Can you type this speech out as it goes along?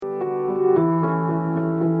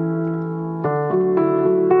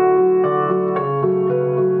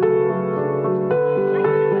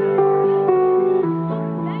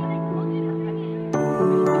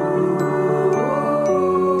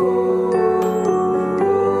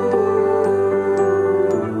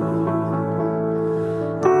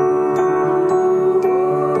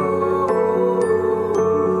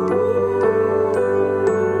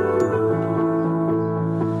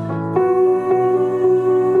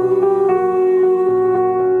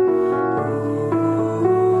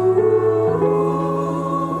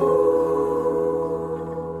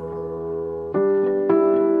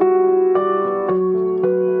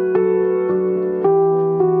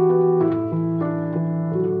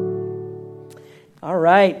All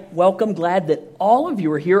right, welcome. Glad that all of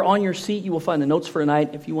you are here. On your seat, you will find the notes for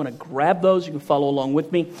tonight. If you want to grab those, you can follow along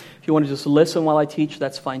with me. If you want to just listen while I teach,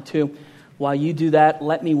 that's fine too. While you do that,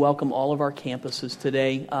 let me welcome all of our campuses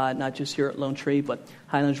today, not just here at Lone Tree, but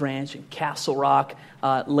Highlands Ranch and Castle Rock,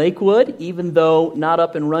 Lakewood. Even though not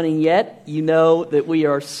up and running yet, you know that we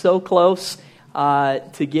are so close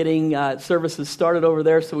to getting services started over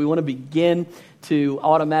there, so we want to begin to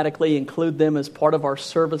automatically include them as part of our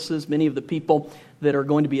services. Many of the people that are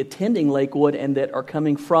going to be attending Lakewood and that are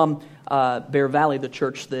coming from Bear Valley, the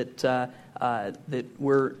church that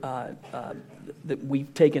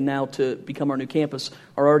we've taken now to become our new campus,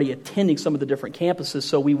 are already attending some of the different campuses.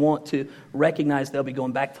 So we want to recognize they'll be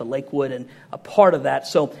going back to Lakewood and a part of that.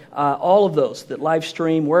 So all of those that live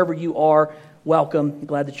stream, wherever you are, welcome.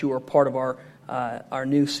 Glad that you are part of our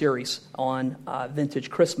new series on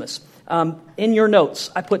Vintage Christmas. In your notes,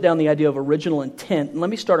 I put down the idea of original intent. And let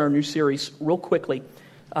me start our new series real quickly,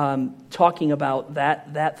 talking about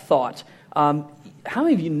that thought. How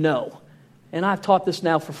many of you know, and I've taught this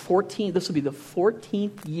now for this will be the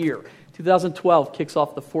 14th year. 2012 kicks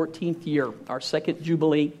off the 14th year, our second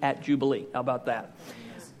Jubilee at Jubilee. How about that?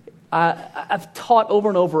 I've taught over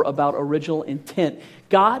and over about original intent.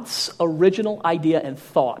 God's original idea and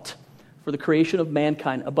thought for the creation of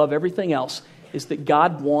mankind, above everything else, is that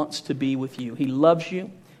God wants to be with you. He loves you.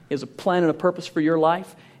 He has a plan and a purpose for your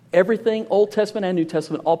life. Everything, Old Testament and New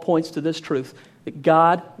Testament, all points to this truth, that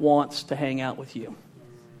God wants to hang out with you.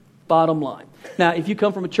 Bottom line. Now, if you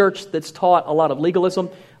come from a church that's taught a lot of legalism,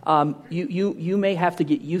 you may have to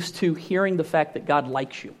get used to hearing the fact that God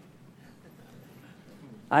likes you.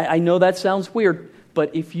 I know that sounds weird,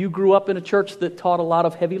 but if you grew up in a church that taught a lot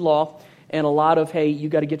of heavy law, and a lot of, hey, you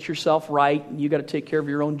got to get yourself right, and you got to take care of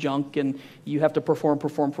your own junk, and you have to perform.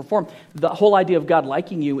 The whole idea of God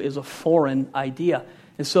liking you is a foreign idea.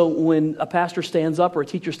 And so when a pastor stands up or a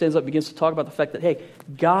teacher stands up and begins to talk about the fact that, hey,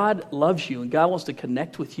 God loves you, and God wants to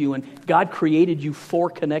connect with you, and God created you for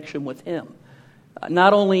connection with Him.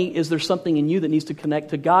 Not only is there something in you that needs to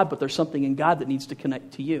connect to God, but there's something in God that needs to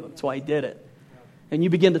connect to you. That's why He did it. And you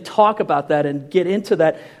begin to talk about that and get into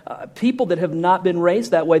that. People that have not been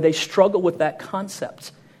raised that way, they struggle with that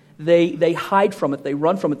concept. They hide from it. They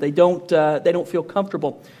run from it. They don't feel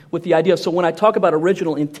comfortable with the idea. So when I talk about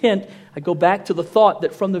original intent, I go back to the thought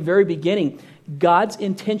that from the very beginning, God's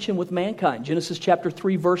intention with mankind. Genesis chapter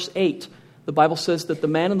 3, verse 8. The Bible says that the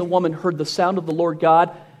man and the woman heard the sound of the Lord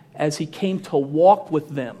God as He came to walk with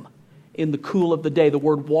them in the cool of the day. The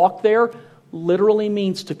word walk there literally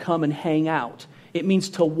means to come and hang out. It means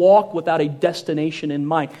to walk without a destination in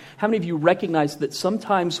mind. How many of you recognize that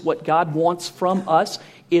sometimes what God wants from us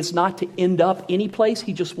is not to end up any place?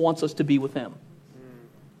 He just wants us to be with Him.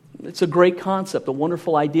 It's a great concept, a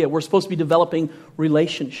wonderful idea. We're supposed to be developing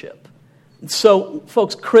relationship. So,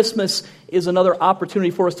 folks, Christmas is another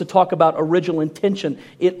opportunity for us to talk about original intention.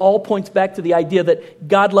 It all points back to the idea that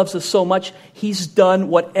God loves us so much, He's done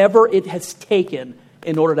whatever it has taken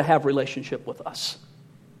in order to have relationship with us.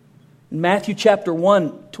 Matthew chapter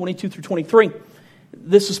 1, 22 through 23.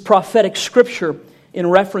 This is prophetic scripture in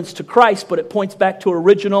reference to Christ, but it points back to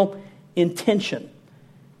original intention.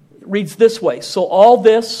 It reads this way: So all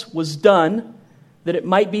this was done that it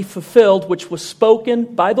might be fulfilled, which was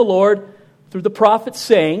spoken by the Lord through the prophet,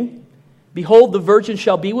 saying, Behold, the virgin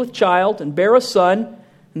shall be with child and bear a son,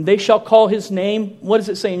 and they shall call his name. What does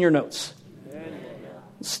it say in your notes? Emmanuel.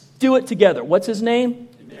 Let's do it together. What's his name?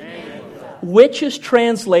 Emmanuel. Which is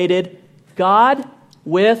translated God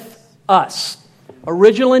with us.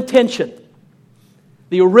 Original intention.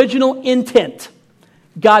 The original intent.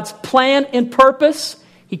 God's plan and purpose.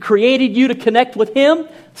 He created you to connect with Him.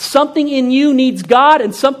 Something in you needs God,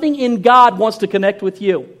 and something in God wants to connect with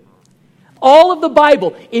you. All of the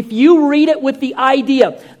Bible, if you read it with the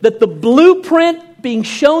idea that the blueprint being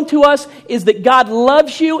shown to us is that God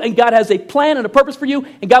loves you and God has a plan and a purpose for you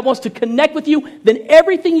and God wants to connect with you, then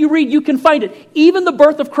everything you read, you can find it. Even the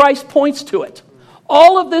birth of Christ points to it.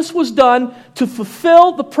 All of this was done to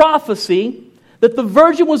fulfill the prophecy that the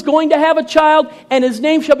virgin was going to have a child and his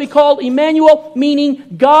name shall be called Emmanuel, meaning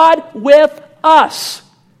God with us.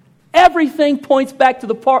 Everything points back to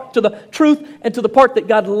the truth and to the part that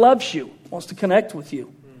God loves you, wants to connect with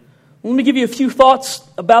you. Let me give you a few thoughts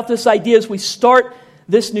about this idea as we start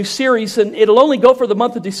this new series, and it'll only go for the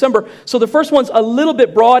month of December. So the first one's a little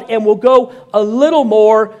bit broad, and we'll go a little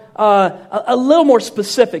more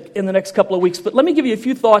specific in the next couple of weeks. But let me give you a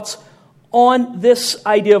few thoughts on this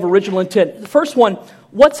idea of original intent. The first one: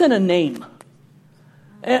 what's in a name?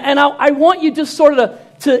 And I want you just sort of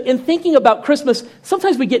to in thinking about Christmas.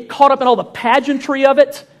 Sometimes we get caught up in all the pageantry of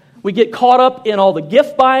it. We get caught up in all the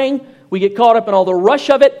gift buying. We get caught up in all the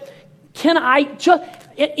rush of it. Can I just,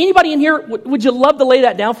 anybody in here, would you love to lay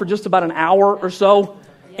that down for just about an hour or so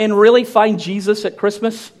and really find Jesus at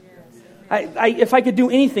Christmas? If I could do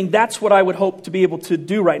anything, that's what I would hope to be able to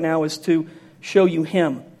do right now, is to show you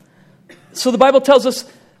him. So the Bible tells us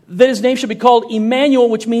that his name should be called Emmanuel,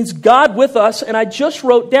 which means God with us. And I just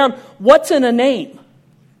wrote down, what's in a name?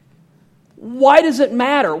 Why does it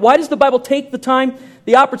matter? Why does the Bible take the time,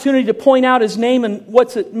 the opportunity to point out his name and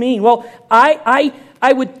what's it mean? Well, I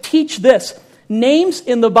would teach this. Names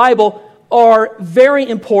in the Bible are very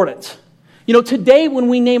important. You know, today when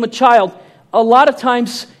we name a child, a lot of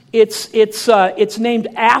times it's named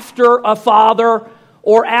after a father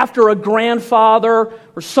or after a grandfather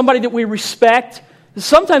or somebody that we respect.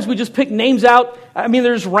 Sometimes we just pick names out. I mean,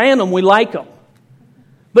 they're just random. We like them.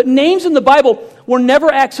 But names in the Bible were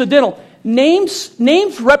never accidental. Names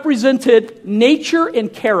represented nature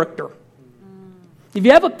and character. If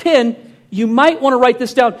you have a pen, you might want to write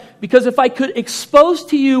this down, because if I could expose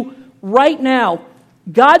to you right now,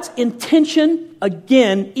 God's intention,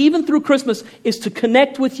 again, even through Christmas, is to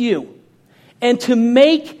connect with you and to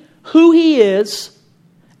make who he is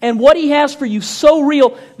and what he has for you so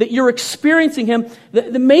real that you're experiencing him.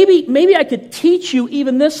 That maybe I could teach you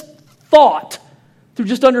even this thought through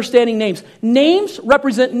just understanding names. Names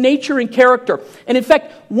represent nature and character. And in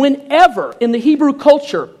fact, whenever in the Hebrew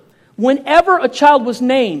culture, whenever a child was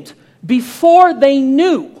named, before they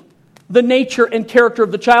knew the nature and character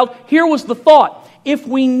of the child, here was the thought. If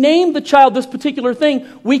we name the child this particular thing,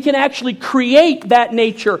 we can actually create that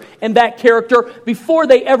nature and that character before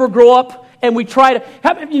they ever grow up. And we try to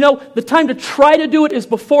have, the time to try to do it is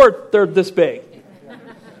before they're this big.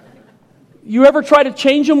 You ever try to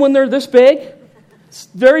change them when they're this big? It's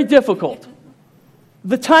very difficult.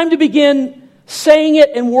 The time to begin saying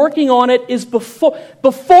it and working on it is before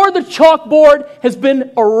the chalkboard has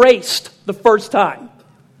been erased the first time.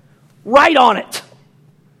 Write on it.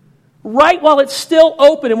 Right while it's still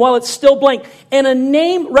open and while it's still blank. And a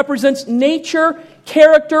name represents nature,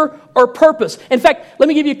 character, or purpose. In fact, let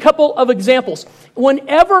me give you a couple of examples.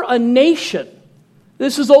 Whenever a nation,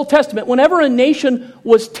 this is Old Testament, whenever a nation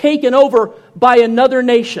was taken over by another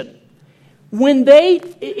nation,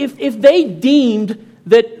 if they deemed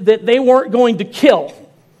that they weren't going to kill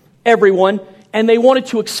everyone and they wanted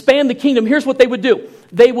to expand the kingdom, here's what they would do.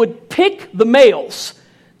 They would pick the males,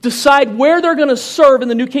 decide where they're going to serve in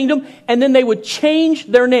the new kingdom, and then they would change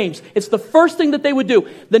their names. It's the first thing that they would do.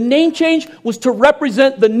 The name change was to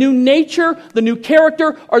represent the new nature, the new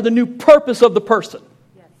character, or the new purpose of the person.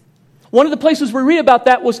 Yes. One of the places we read about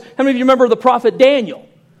that was, how many of you remember the prophet Daniel?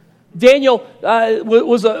 Daniel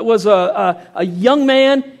was a young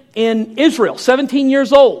man in Israel, 17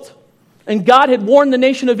 years old. And God had warned the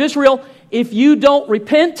nation of Israel, if you don't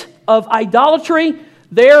repent of idolatry,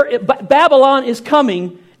 Babylon is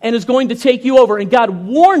coming and is going to take you over. And God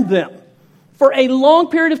warned them for a long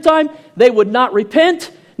period of time. They would not repent.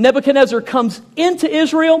 Nebuchadnezzar comes into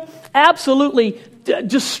Israel, absolutely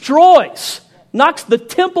destroys, knocks the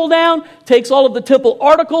temple down, takes all of the temple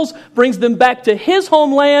articles, brings them back to his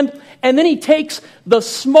homeland, and then he takes the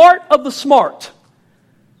smart of the smart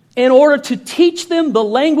in order to teach them the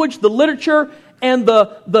language, the literature, and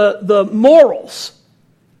the morals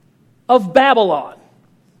of Babylon.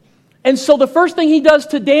 And so the first thing he does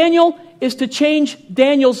to Daniel is to change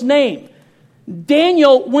Daniel's name.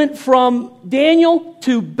 Daniel went from Daniel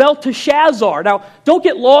to Belteshazzar. Now, don't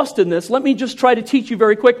get lost in this. Let me just try to teach you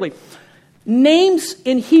very quickly. Names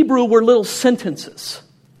in Hebrew were little sentences.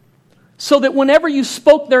 So that whenever you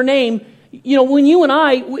spoke their name, when you and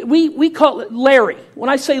I, we call it Larry. When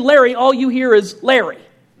I say Larry, all you hear is Larry.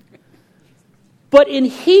 But in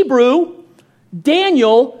Hebrew,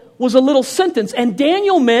 Daniel was a little sentence, and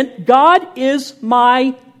Daniel meant God is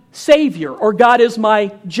my Savior, or God is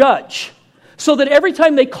my judge. So that every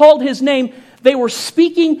time they called his name, they were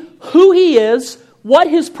speaking who he is, what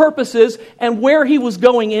his purpose is, and where he was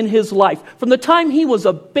going in his life. From the time he was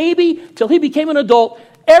a baby till he became an adult,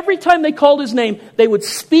 every time they called his name, they would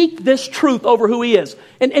speak this truth over who he is.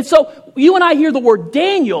 And so you and I hear the word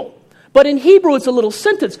Daniel, but in Hebrew it's a little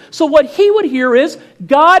sentence. So what he would hear is,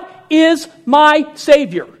 God is my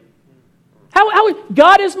Savior. How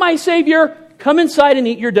God is my Savior, come inside and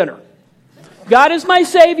eat your dinner. God is my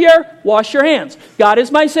Savior, wash your hands. God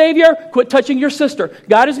is my Savior, quit touching your sister.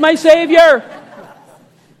 God is my Savior.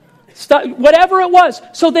 Stop, whatever it was.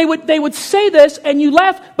 So they would say this and you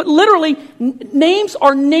laugh, but literally names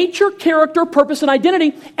are nature, character, purpose, and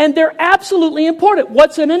identity, and they're absolutely important.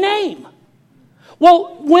 What's in a name?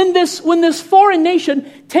 Well, when this foreign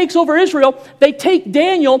nation takes over Israel, they take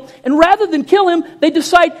Daniel, and rather than kill him, they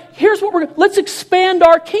decide, let's expand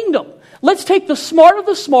our kingdom. Let's take the smart of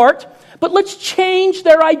the smart, but let's change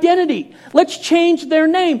their identity. Let's change their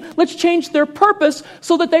name. Let's change their purpose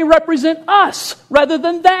so that they represent us rather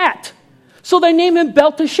than that. So they name him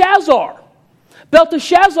Belteshazzar.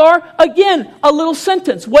 Belteshazzar, again, a little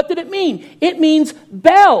sentence. What did it mean? It means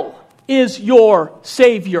Bel is your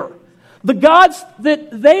Savior. The gods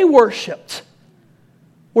that they worshipped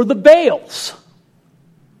were the Baals.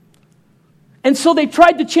 And so they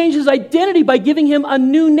tried to change his identity by giving him a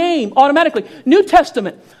new name automatically. New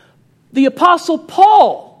Testament, the Apostle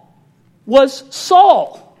Paul was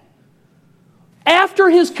Saul. After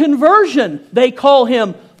his conversion, they call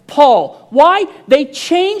him Paul. Why? They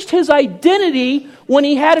changed his identity when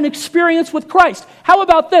he had an experience with Christ. How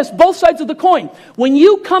about this? Both sides of the coin. When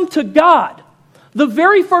you come to God, the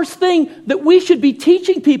very first thing that we should be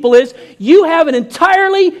teaching people is you have an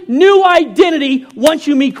entirely new identity once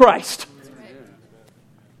you meet Christ.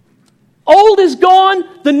 Old is gone,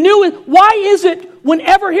 the new is... Why is it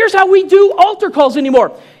whenever... Here's how we do altar calls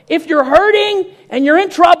anymore. If you're hurting and you're in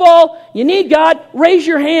trouble, you need God, raise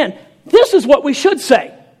your hand. This is what we should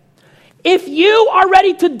say. If you are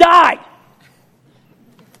ready to die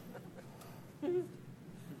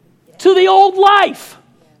to the old life,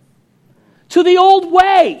 to the old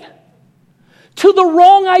way, to the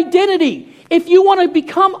wrong identity, if you want to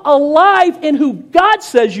become alive in who God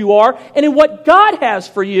says you are and in what God has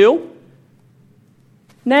for you,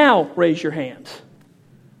 now raise your hand.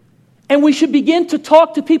 And we should begin to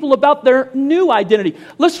talk to people about their new identity.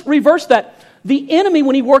 Let's reverse that. The enemy,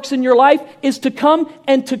 when he works in your life, is to come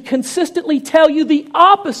and to consistently tell you the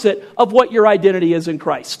opposite of what your identity is in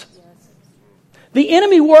Christ. The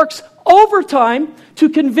enemy works overtime to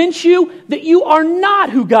convince you that you are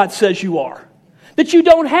not who God says you are. That you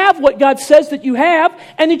don't have what God says that you have,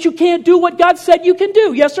 and that you can't do what God said you can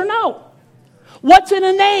do. Yes or no? What's in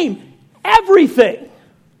a name? Everything.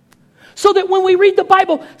 So that when we read the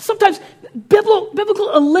Bible, sometimes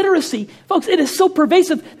biblical illiteracy, folks, it is so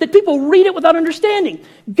pervasive that people read it without understanding.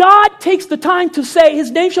 God takes the time to say,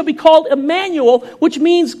 his name shall be called Emmanuel, which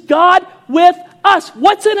means God with us.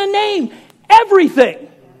 What's in a name?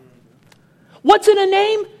 Everything. What's in a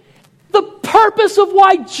name? The purpose of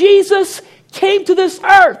why Jesus came to this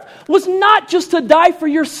earth was not just to die for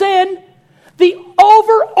your sin. The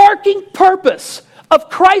overarching purpose of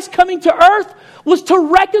Christ coming to earth was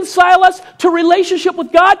to reconcile us to relationship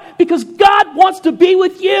with God because God wants to be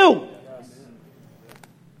with you.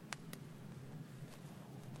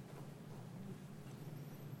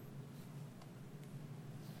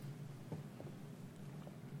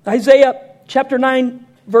 Isaiah chapter 9,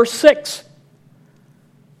 verse 6.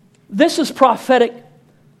 This is prophetic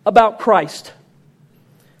about Christ.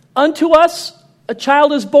 Unto us a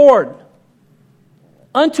child is born.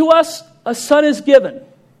 Unto us a son is given.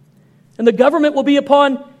 And the government will be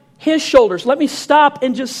upon his shoulders. Let me stop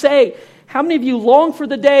and just say, how many of you long for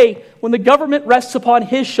the day when the government rests upon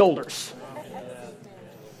his shoulders?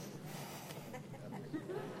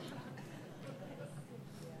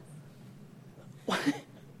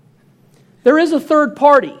 There is a third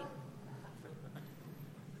party.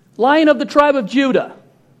 Lion of the tribe of Judah.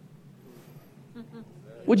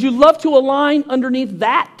 Would you love to align underneath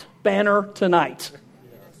that banner tonight?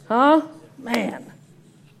 Huh? Man.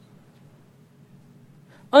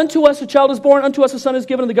 Unto us a child is born, unto us a son is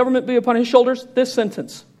given, and the government be upon his shoulders. This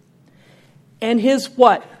sentence. And his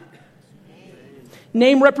what?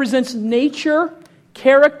 Name represents nature,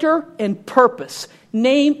 character, and purpose.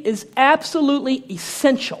 Name is absolutely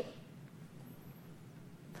essential.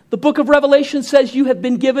 The book of Revelation says you have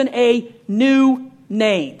been given a new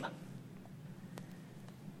name.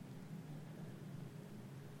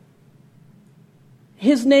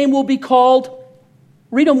 His name will be called,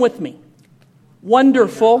 read them with me,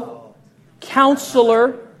 Wonderful,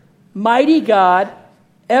 Counselor, Mighty God,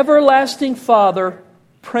 Everlasting Father,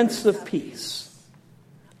 Prince of Peace.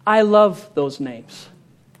 I love those names.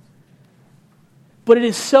 But it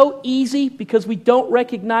is so easy because we don't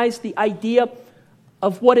recognize the idea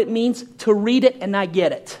of what it means to read it and not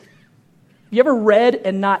get it. You ever read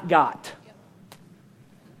and not got?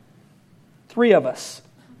 3 of us.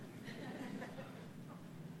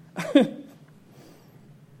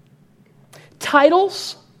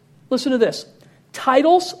 Titles, listen to this.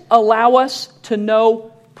 Titles allow us to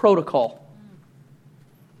know protocol.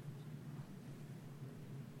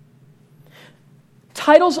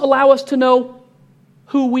 Titles allow us to know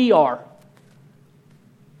who we are,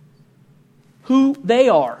 who they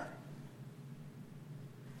are,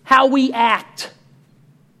 how we act,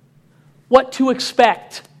 what to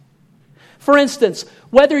expect. For instance,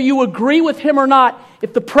 whether you agree with him or not,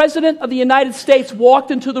 If the President of the United States walked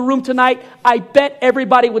into the room tonight, I bet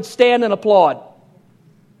everybody would stand and applaud.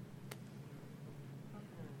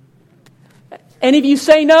 Any of you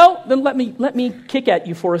say no? Then let me kick at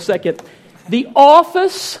you for a second. The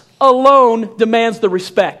office alone demands the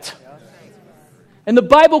respect. And the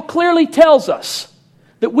Bible clearly tells us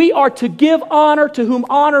that we are to give honor to whom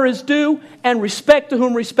honor is due and respect to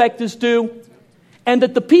whom respect is due, and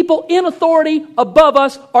that the people in authority above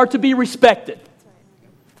us are to be respected.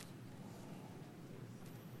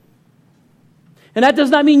 And that does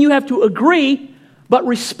not mean you have to agree, but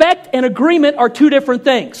respect and agreement are two different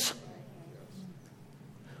things.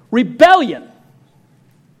 Rebellion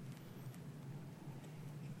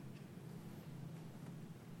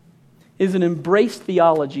is an embraced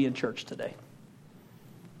theology in church today.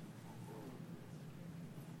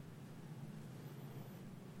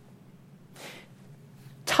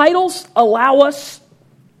 Titles allow us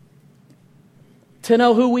to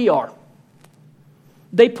know who we are.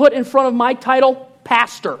 They put in front of my title,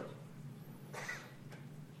 pastor.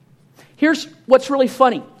 Here's what's really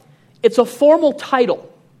funny. It's a formal title.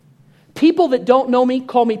 People that don't know me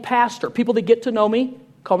call me pastor. People that get to know me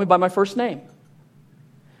call me by my first name.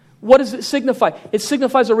 What does it signify? It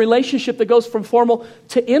signifies a relationship that goes from formal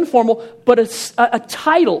to informal, but a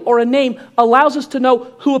title or a name allows us to know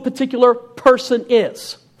who a particular person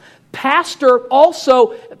is. Pastor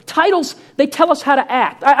also, titles, they tell us how to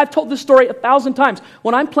act. I've told this story 1,000 times.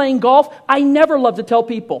 When I'm playing golf, I never love to tell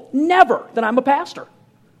people, never, that I'm a pastor.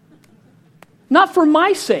 Not for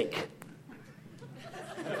my sake.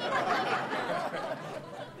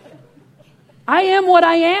 I am what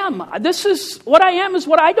I am. This is what I am is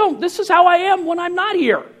what I don't. This is how I am when I'm not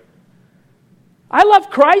here. I love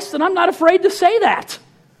Christ and I'm not afraid to say that.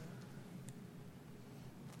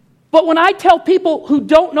 But when I tell people who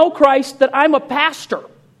don't know Christ that I'm a pastor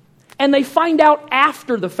and they find out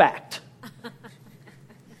after the fact,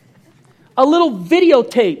 a little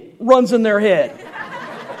videotape runs in their head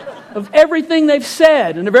of everything they've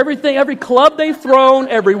said and of everything, every club they've thrown,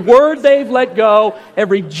 every word they've let go,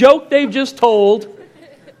 every joke they've just told.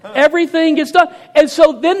 Everything gets done. And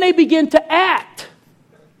so then they begin to act.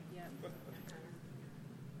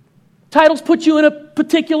 Titles put you in a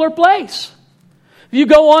particular place. If you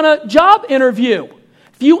go on a job interview,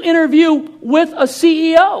 if you interview with a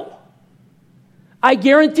CEO, I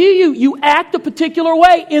guarantee you act a particular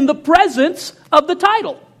way in the presence of the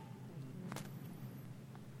title.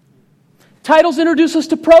 Titles introduce us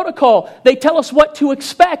to protocol. They tell us what to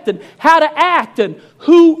expect and how to act and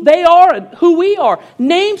who they are and who we are.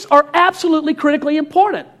 Names are absolutely critically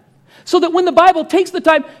important. So that when the Bible takes the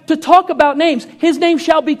time to talk about names, His name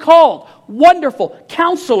shall be called Wonderful,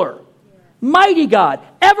 Counselor, Mighty God,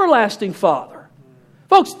 Everlasting Father.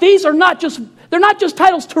 Folks, they're not just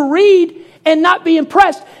titles to read and not be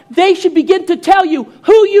impressed. They should begin to tell you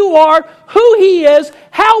who you are, who He is,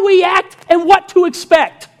 how we act, and what to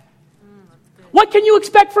expect. What can you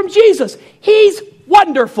expect from Jesus? He's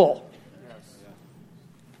wonderful.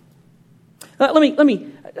 Let me.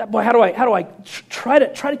 Boy, how do I try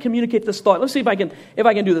to communicate this thought? Let's see if I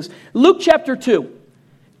can do this. Luke chapter 2,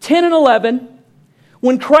 10 and 11.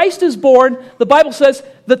 When Christ is born, the Bible says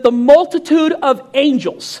that the multitude of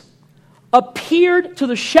angels appeared to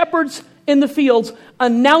the shepherds in the fields,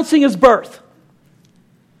 announcing His birth.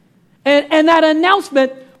 And that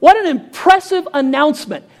announcement, what an impressive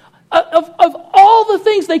announcement. Of all the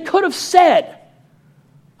things they could have said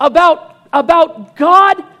about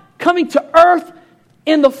God coming to earth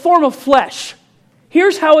in the form of flesh,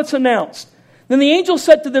 here's how it's announced. Then the angel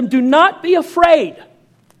said to them, "Do not be afraid."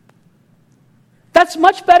 That's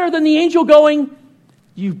much better than the angel going,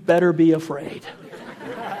 "You better be afraid."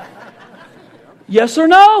 Yes or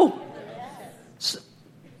no?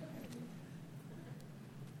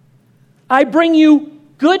 I bring you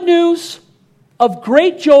good news of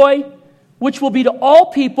great joy, which will be to all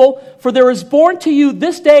people, for there is born to you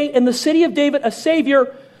this day in the city of David a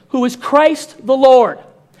Savior who is Christ the Lord.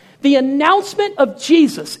 The announcement of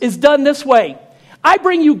Jesus is done this way. I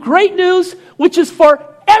bring you great news, which is for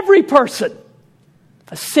every person.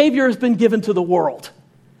 A Savior has been given to the world.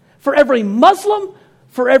 For every Muslim,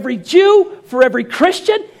 for every Jew, for every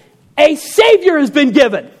Christian, a Savior has been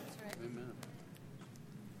given.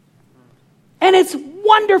 And it's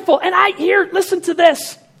wonderful. And listen to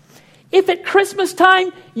this. If at Christmas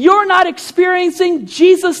time you're not experiencing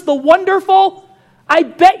Jesus the Wonderful, I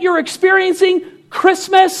bet you're experiencing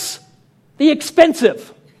Christmas the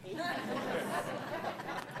Expensive.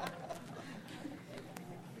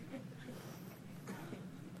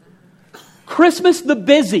 Christmas the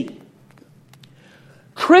Busy.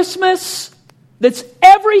 Christmas that's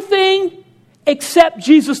everything except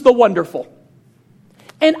Jesus the Wonderful.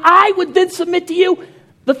 And I would then submit to you,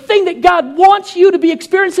 the thing that God wants you to be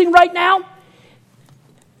experiencing right now,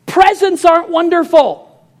 presents aren't wonderful.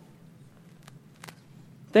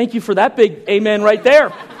 Thank you for that big amen right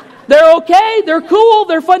there. They're okay, they're cool,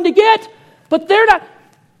 they're fun to get, but they're not.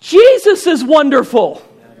 Jesus is wonderful.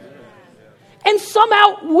 And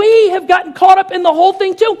somehow we have gotten caught up in the whole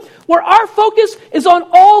thing too, where our focus is on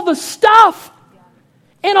all the stuff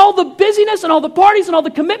and all the busyness and all the parties and all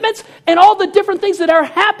the commitments and all the different things that are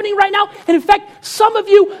happening right now. And in fact, some of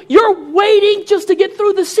you, you're waiting just to get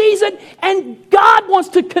through the season, and God wants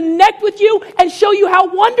to connect with you and show you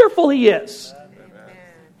how wonderful He is.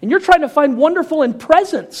 And you're trying to find wonderful in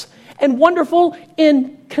presence and wonderful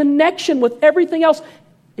in connection with everything else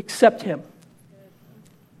except Him.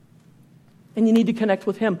 And you need to connect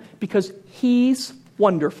with Him because He's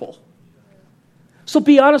wonderful. So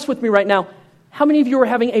be honest with me right now. How many of you are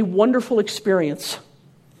having a wonderful experience?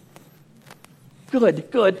 Good.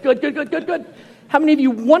 How many of you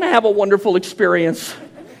want to have a wonderful experience?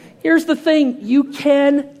 Here's the thing. You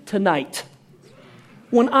can tonight.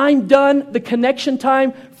 When I'm done, the connection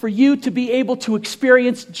time for you to be able to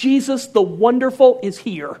experience Jesus the Wonderful is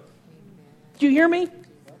here. Do you hear me?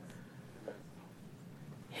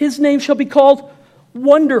 His name shall be called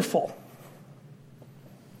Wonderful.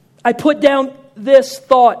 I put down this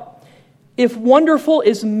thought. If wonderful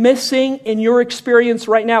is missing in your experience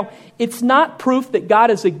right now, it's not proof that God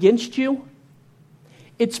is against you.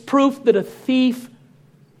 It's proof that a thief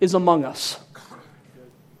is among us.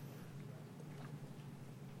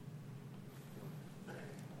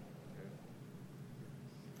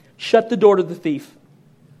 Shut the door to the thief.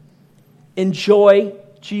 Enjoy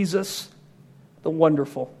Jesus the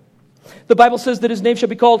Wonderful. The Bible says that His name shall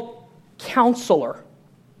be called Counselor.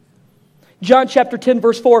 John chapter 10,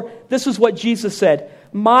 verse 4, this is what Jesus said.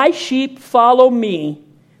 My sheep follow me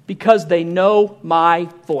because they know my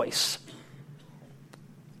voice.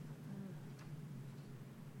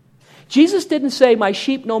 Jesus didn't say, my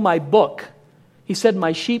sheep know my book. He said,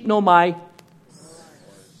 my sheep know my...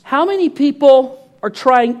 How many people are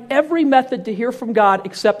trying every method to hear from God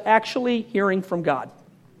except actually hearing from God?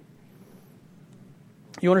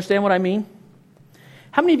 You understand what I mean?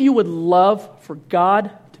 How many of you would love for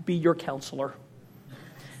God to be your counselor?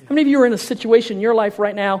 How many of you are in a situation in your life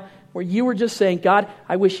right now where you were just saying, God,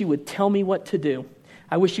 I wish you would tell me what to do.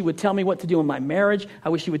 I wish you would tell me what to do in my marriage. I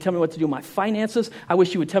wish you would tell me what to do in my finances. I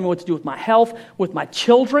wish you would tell me what to do with my health, with my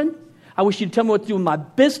children. I wish you'd tell me what to do in my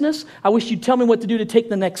business. I wish you'd tell me what to do to take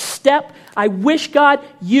the next step. I wish, God,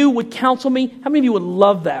 you would counsel me. How many of you would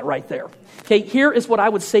love that right there? Okay, here is what I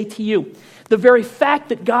would say to you. The very fact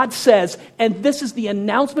that God says, and this is the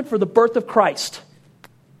announcement for the birth of Christ,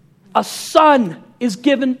 a son is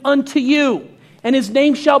given unto you, and His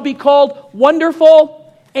name shall be called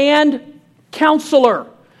Wonderful and Counselor.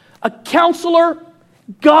 A counselor,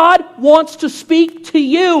 God wants to speak to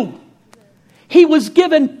you. He was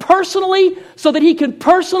given personally so that He can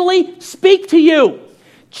personally speak to you.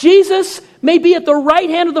 Jesus may be at the right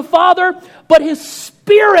hand of the Father, but His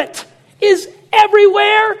Spirit is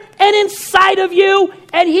everywhere and inside of you,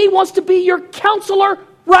 and He wants to be your counselor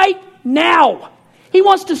right now. He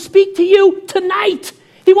wants to speak to you tonight.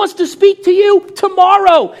 He wants to speak to you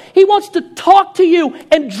tomorrow. He wants to talk to you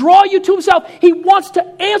and draw you to Himself. He wants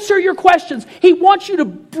to answer your questions. He wants you to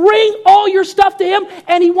bring all your stuff to Him,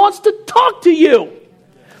 and He wants to talk to you.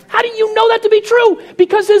 How do you know that to be true?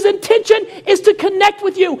 Because His intention is to connect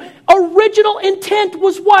with you. Original intent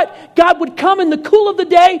was what? God would come in the cool of the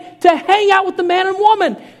day to hang out with the man and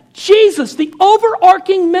woman. Jesus, the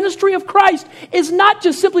overarching ministry of Christ, is not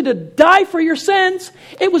just simply to die for your sins.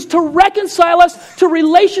 It was to reconcile us to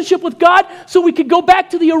relationship with God so we could go back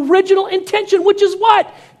to the original intention, which is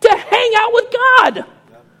what? To hang out with God.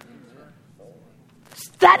 Is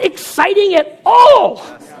that exciting at all?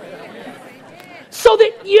 So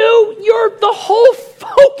that you're the whole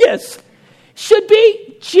focus should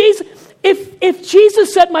be Jesus. If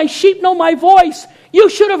Jesus said, my sheep know my voice, you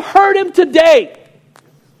should have heard Him today.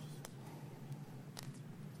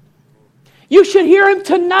 You should hear Him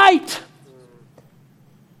tonight.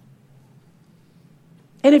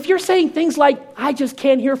 And if you're saying things like, I just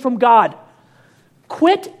can't hear from God,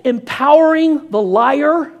 quit empowering the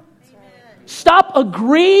liar. Amen. Stop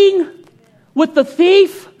agreeing with the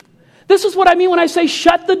thief. This is what I mean when I say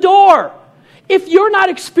shut the door. If you're not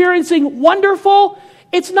experiencing wonderful,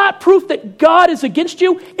 it's not proof that God is against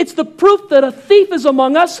you. It's the proof that a thief is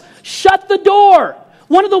among us. Shut the door.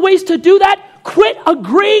 One of the ways to do that, quit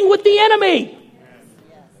agreeing with the enemy.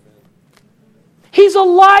 He's a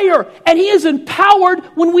liar, and he is empowered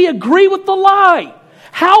when we agree with the lie.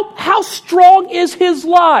 How strong is his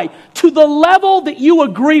lie? To the level that you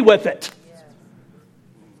agree with it.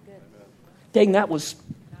 Dang, that was...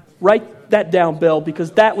 Write that down, Bill,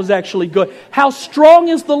 because that was actually good. How strong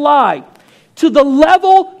is the lie? To the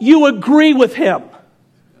level you agree with him.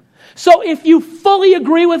 So if you fully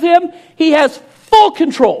agree with him, he has full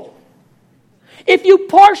control. If you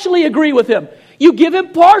partially agree with him, you give him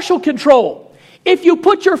partial control. If you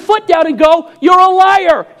put your foot down and go, you're a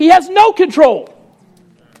liar. He has no control.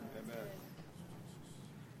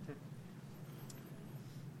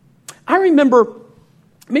 I remember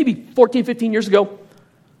maybe 14, 15 years ago,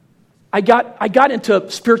 I got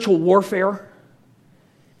into spiritual warfare,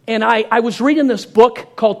 and I was reading this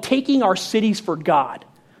book called Taking Our Cities for God.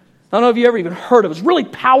 I don't know if you ever even heard of it. It was a really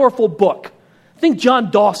powerful book. I think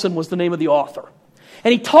John Dawson was the name of the author.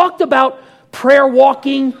 And he talked about prayer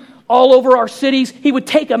walking all over our cities. He would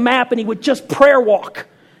take a map and he would just prayer walk,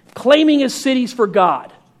 claiming his cities for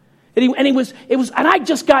God. And I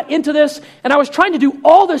just got into this, and I was trying to do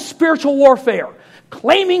all this spiritual warfare,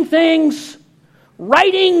 claiming things,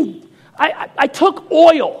 writing. I took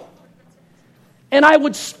oil, and I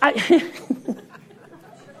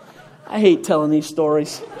hate telling these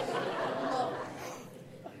stories.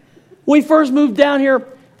 When we first moved down here,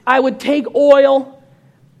 I would take oil,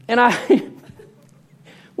 and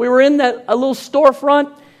we were in a little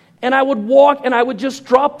storefront, and I would walk, and I would just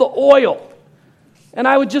drop the oil. And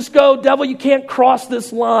I would just go, devil, you can't cross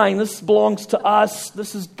this line. This belongs to us.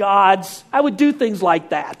 This is God's. I would do things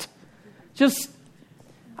like that.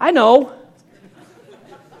 I know.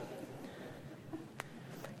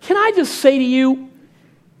 Can I just say to you,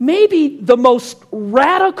 maybe the most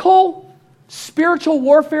radical spiritual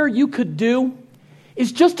warfare you could do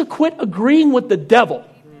is just to quit agreeing with the devil.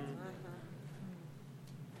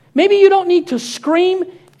 Maybe you don't need to scream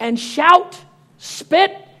and shout,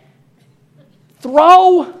 spit,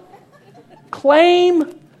 throw, claim.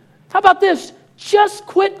 How about this? Just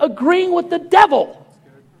quit agreeing with the devil.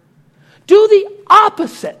 Do the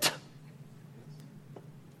opposite.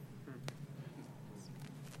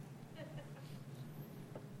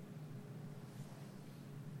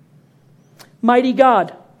 Mighty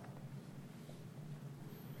God.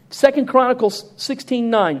 2 Chronicles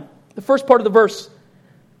 16:9. The first part of the verse.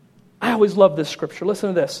 I always love this scripture.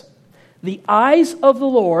 Listen to this. The eyes of the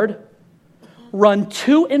Lord run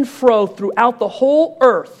to and fro throughout the whole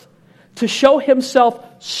earth to show himself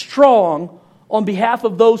strong on behalf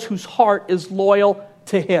of those whose heart is loyal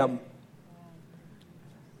to him.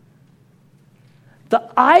 The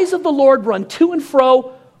eyes of the Lord run to and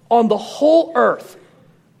fro on the whole earth,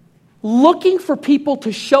 looking for people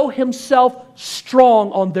to show himself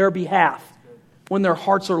strong on their behalf when their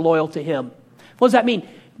hearts are loyal to him. What does that mean?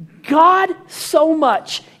 God so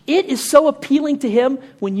much, it is so appealing to him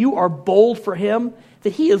when you are bold for him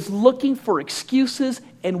that he is looking for excuses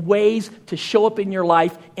and ways to show up in your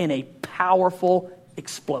life in a powerful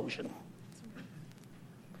explosion.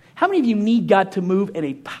 How many of you need God to move in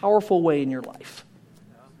a powerful way in your life?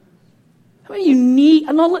 How many of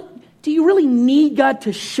you do you really need God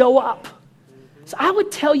to show up? So I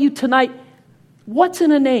would tell you tonight, what's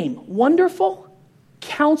in a name? Wonderful,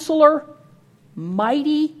 Counselor,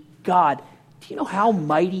 Mighty God. Do you know how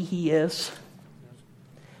mighty he is?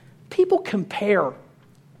 People compare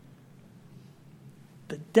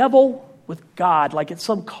the devil with God like it's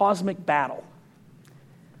some cosmic battle.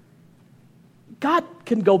 God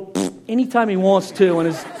can go anytime he wants to and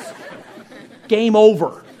it's game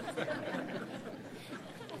over.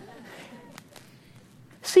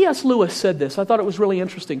 C.S. Lewis said this. I thought it was really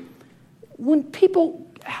interesting.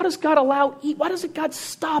 How does God allow evil? Why doesn't God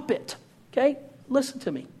stop it? Okay? Listen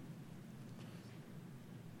to me.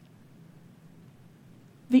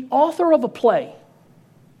 The author of a play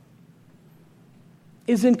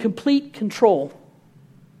is in complete control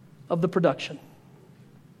of the production.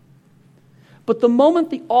 But the moment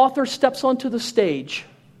the author steps onto the stage,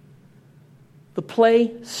 the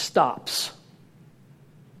play stops.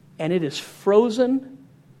 And it is frozen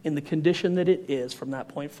in the condition that it is from that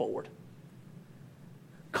point forward.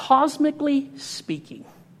 Cosmically speaking,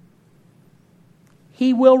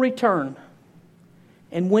 he will return.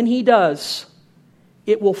 And when he does,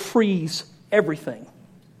 it will freeze everything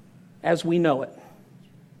as we know it.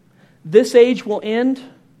 This age will end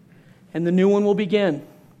and the new one will begin.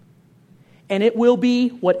 And it will be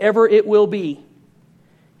whatever it will be.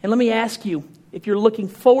 And let me ask you, if you're looking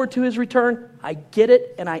forward to his return, I get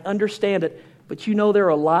it and I understand it. But you know there are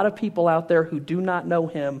a lot of people out there who do not know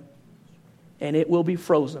him, and it will be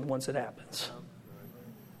frozen once it happens.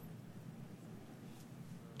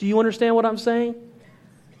 Do you understand what I'm saying?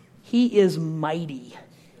 He is mighty.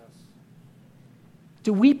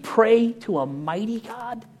 Do we pray to a mighty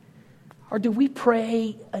God? Or do we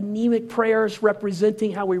pray anemic prayers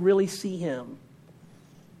representing how we really see Him?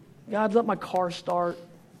 God, let my car start.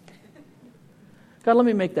 God, let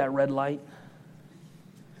me make that red light.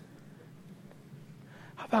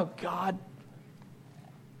 How about God,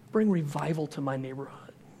 bring revival to my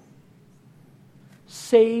neighborhood?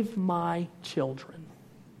 Save my children.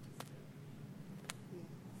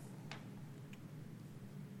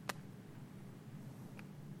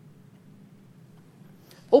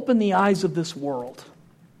 Open the eyes of this world.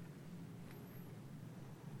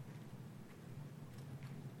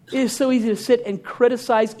 It is so easy to sit and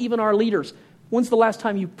criticize even our leaders. When's the last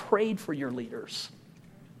time you prayed for your leaders?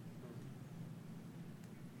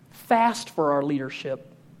 Fast for our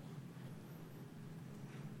leadership.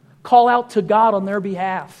 Call out to God on their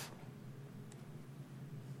behalf.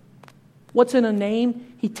 What's in a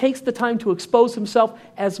name? He takes the time to expose Himself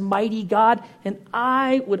as mighty God. And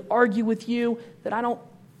I would argue with you that I don't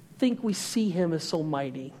think we see Him as so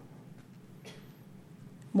mighty.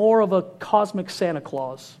 More of a cosmic Santa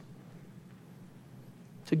Claus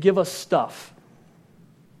to give us stuff.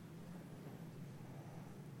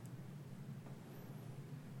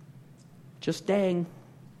 Just dang.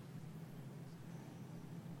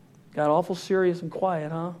 Got awful serious and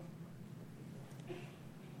quiet, huh?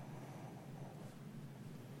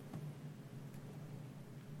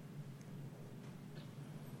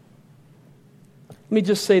 Let me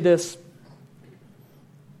just say this.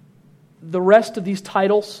 The rest of these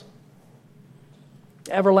titles,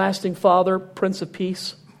 Everlasting Father, Prince of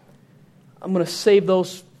Peace, I'm going to save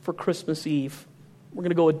those for Christmas Eve. We're going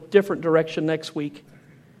to go a different direction next week.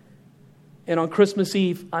 And on Christmas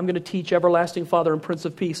Eve, I'm going to teach Everlasting Father and Prince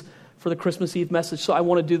of Peace for the Christmas Eve message. So I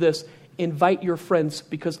want to do this. Invite your friends,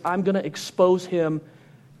 because I'm going to expose Him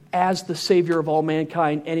as the Savior of all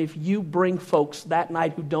mankind. And if you bring folks that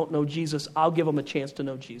night who don't know Jesus, I'll give them a chance to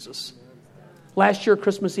know Jesus. Last year,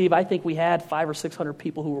 Christmas Eve, I think we had 500 or 600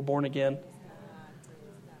 people who were born again.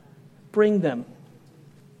 Bring them.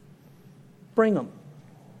 Bring them.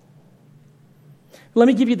 Let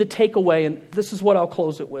me give you the takeaway, and this is what I'll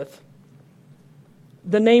close it with.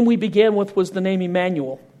 The name we began with was the name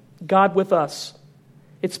Emmanuel, God with us.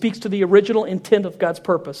 It speaks to the original intent of God's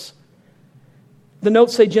purpose. The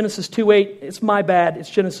notes say Genesis 2:8. It's my bad. It's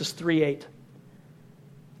Genesis 3:8.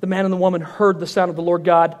 The man and the woman heard the sound of the Lord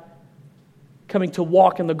God coming to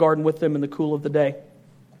walk in the garden with them in the cool of the day.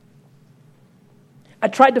 I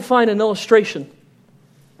tried to find an illustration,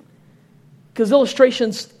 because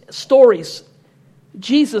illustrations, stories,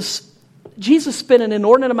 Jesus spent an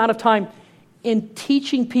inordinate amount of time in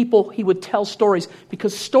teaching people. He would tell stories,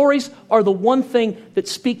 because stories are the one thing that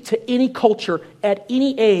speak to any culture at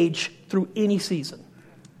any age through any season.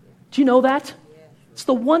 Do you know that? It's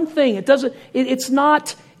the one thing. It's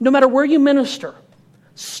not, no matter where you minister,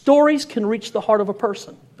 stories can reach the heart of a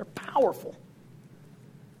person. They're powerful.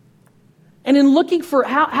 And in looking for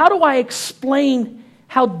how do I explain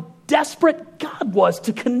how desperate God was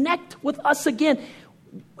to connect with us again?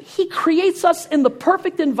 He creates us in the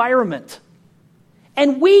perfect environment.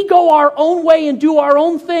 And we go our own way and do our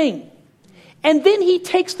own thing. And then He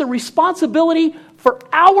takes the responsibility for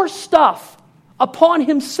our stuff upon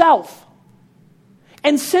Himself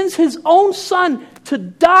and sends His own Son to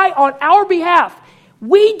die on our behalf.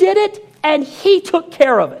 We did it, and He took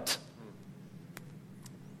care of it.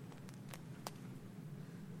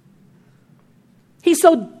 He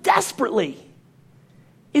so desperately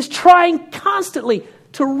is trying constantly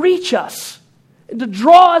to reach us, to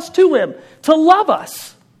draw us to Him, to love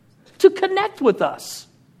us, to connect with us.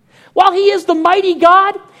 While He is the mighty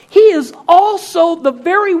God, He is also the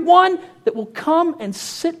very one that will come and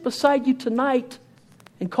sit beside you tonight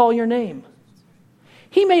and call your name.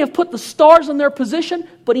 He may have put the stars in their position,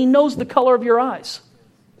 but He knows the color of your eyes.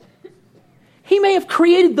 He may have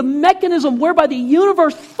created the mechanism whereby the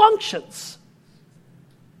universe functions,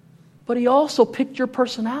 but He also picked your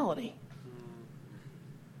personality.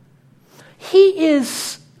 He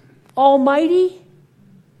is almighty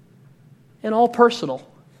and all personal.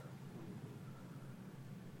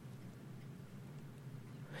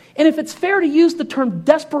 And if it's fair to use the term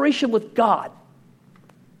desperation with God,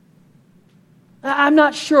 I'm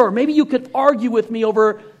not sure. Maybe you could argue with me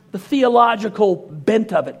over the theological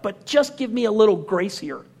bent of it, but just give me a little grace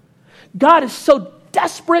here. God is so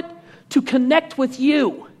desperate to connect with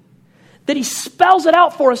you that He spells it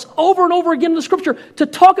out for us over and over again in the Scripture to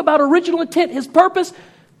talk about original intent, His purpose,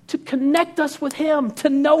 to connect us with Him, to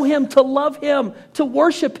know Him, to love Him, to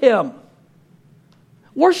worship Him.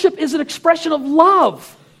 Worship is an expression of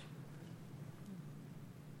love.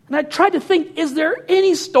 And I tried to think, is there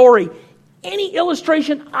any story any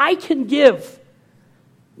illustration I can give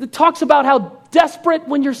that talks about how desperate,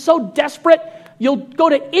 when you're so desperate, you'll go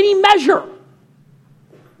to any measure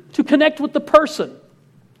to connect with the person.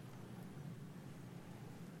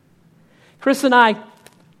 Chris and I,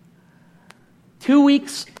 2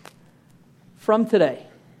 weeks from today,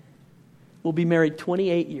 will be married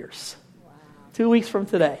 28 years. Wow. 2 weeks from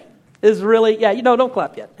today. Is really, don't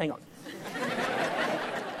clap yet. Hang on.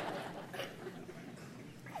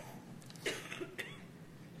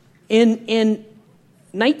 In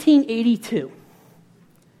 1982,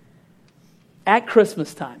 at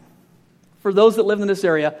Christmas time, for those that live in this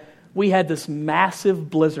area, we had this massive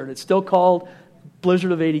blizzard. It's still called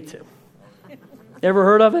Blizzard of 82. Ever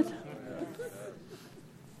heard of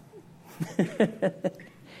it?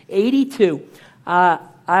 82.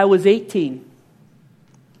 I was 18.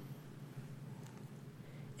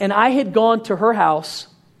 And I had gone to her house.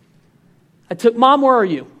 I took, Mom, where are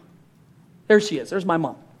you? There she is. There's my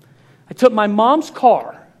mom. I took my mom's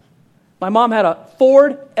car. My mom had a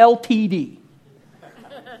Ford LTD.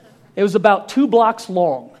 It was about 2 blocks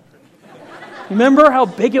long. Remember how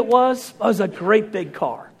big it was? It was a great big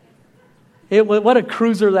car. What a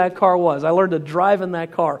cruiser that car was. I learned to drive in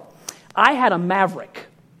that car. I had a Maverick.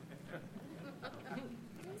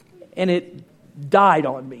 And it died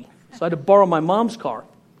on me. So I had to borrow my mom's car.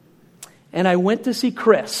 And I went to see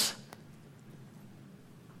Chris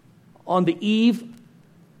on the eve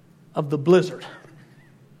of the blizzard.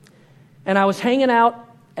 And I was hanging out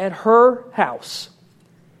at her house.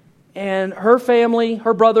 And her family,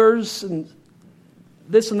 her brothers, and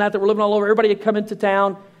this and that were living all over, everybody had come into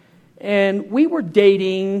town. And we were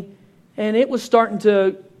dating, and it was starting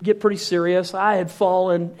to get pretty serious. I had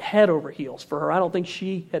fallen head over heels for her. I don't think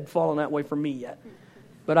she had fallen that way for me yet.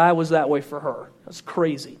 But I was that way for her. That's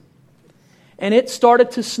crazy. And it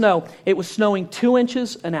started to snow. It was snowing 2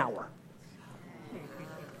 inches an hour.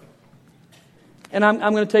 And I'm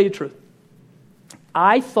going to tell you the truth.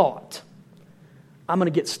 I thought, I'm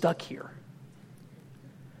going to get stuck here.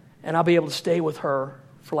 And I'll be able to stay with her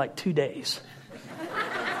for like 2 days.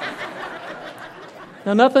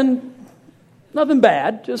 Now, nothing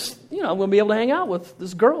bad. Just, I'm going to be able to hang out with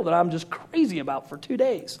this girl that I'm just crazy about for 2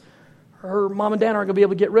 days. Her mom and dad aren't going to be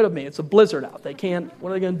able to get rid of me. It's a blizzard out. They can't.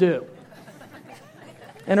 What are they going to do?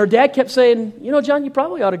 And her dad kept saying, John, you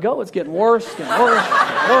probably ought to go. It's getting worse, getting worse,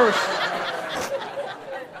 getting worse.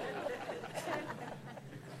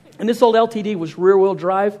 And this old LTD was rear-wheel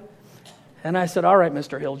drive. And I said, all right,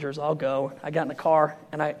 Mr. Hilgers, I'll go. I got in the car,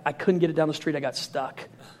 and I couldn't get it down the street. I got stuck.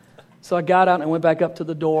 So I got out and I went back up to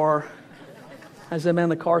the door. I said, man,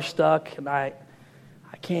 the car's stuck, and I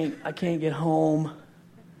can't get home.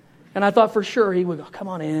 And I thought for sure he would go, come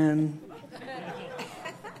on in.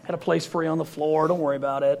 Got a place for you on the floor. Don't worry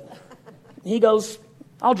about it. He goes,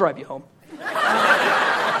 I'll drive you home.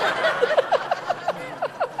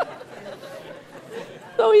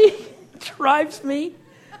 So he drives me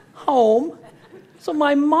home. So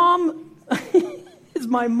my mom is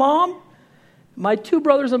my mom, my 2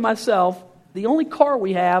 brothers and myself. The only car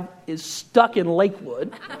we have is stuck in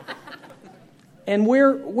Lakewood. And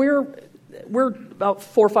we're about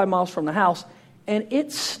 4 or 5 miles from the house. And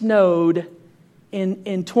it snowed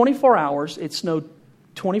in 24 hours. It snowed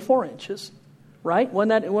 24 inches, right? Wasn't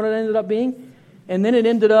that what it ended up being? And then it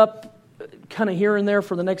ended up kind of here and there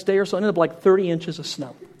for the next day or so. It ended up like 30 inches of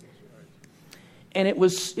snow. And it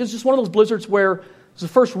was just one of those blizzards where it was the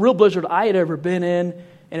first real blizzard I had ever been in.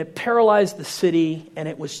 And it paralyzed the city. And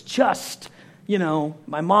it was just,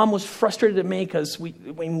 my mom was frustrated at me because we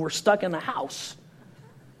were stuck in the house.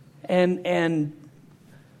 And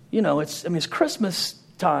it's Christmas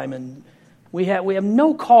time, and we have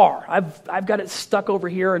no car. I've got it stuck over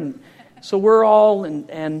here, and so we're all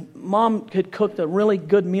and Mom had cooked a really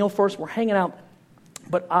good meal for us. We're hanging out,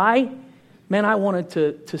 but I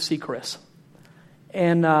wanted to see Chris,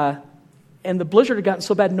 and the blizzard had gotten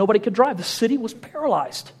so bad nobody could drive. The city was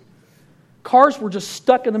paralyzed. Cars were just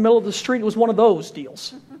stuck in the middle of the street. It was one of those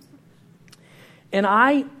deals. And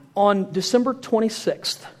I, on December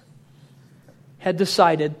 26th, had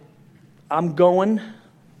decided I'm going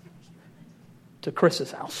to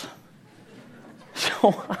Chris's house.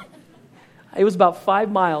 So it was about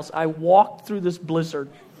 5 miles. I walked through this blizzard,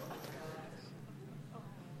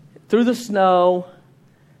 through the snow,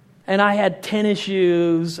 and I had tennis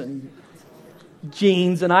shoes and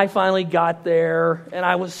jeans, and I finally got there, and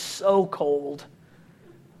I was so cold.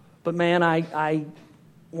 But man, I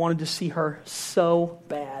wanted to see her so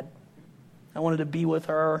bad. I wanted to be with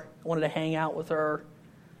her. I wanted to hang out with her.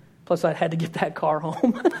 Plus, I had to get that car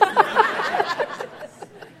home.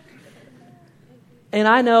 And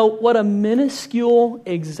I know what a minuscule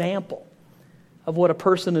example of what a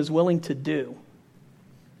person is willing to do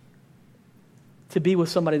to be with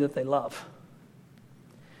somebody that they love.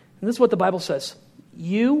 And this is what the Bible says.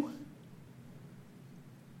 You,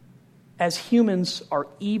 as humans, are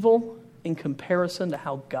evil in comparison to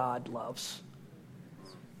how God loves.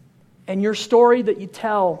 And your story that you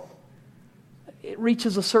tell, it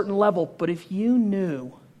reaches a certain level, but if you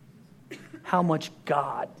knew how much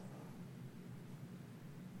God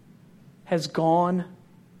has gone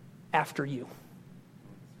after you.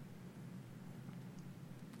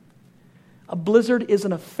 A blizzard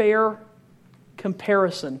isn't a fair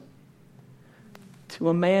comparison to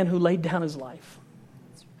a man who laid down his life.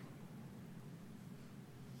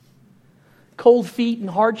 Cold feet and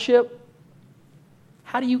hardship.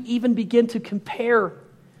 How do you even begin to compare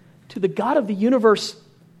to the God of the universe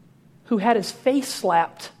who had his face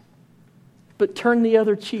slapped but turned the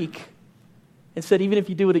other cheek and said, even if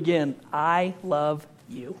you do it again, I love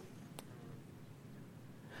you.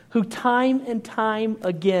 Who time and time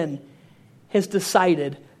again has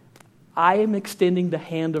decided, I am extending the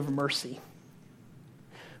hand of mercy.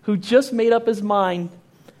 Who just made up his mind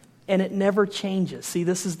and it never changes. See,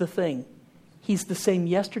 this is the thing. He's the same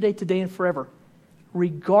yesterday, today, and forever.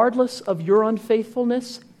 Regardless of your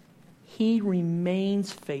unfaithfulness, he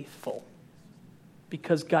remains faithful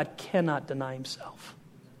because God cannot deny himself.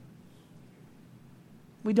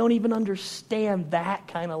 We don't even understand that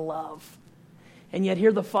kind of love. And yet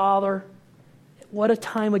here the Father, what a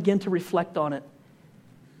time again to reflect on it.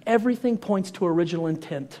 Everything points to original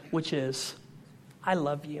intent, which is, I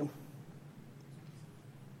love you.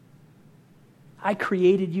 I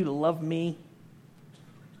created you to love me.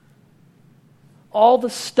 All the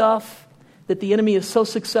stuff that the enemy is so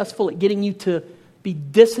successful at getting you to be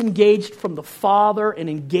disengaged from the Father and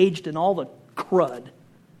engaged in all the crud,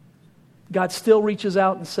 God still reaches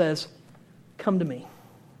out and says, come to me.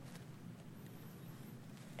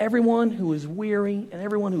 Everyone who is weary and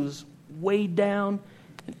everyone who is weighed down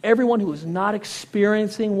and everyone who is not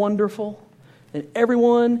experiencing wonderful and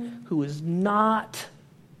everyone who is not...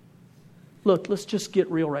 Look, let's just get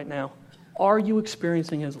real right now. Are you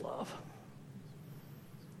experiencing his love?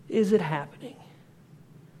 Is it happening?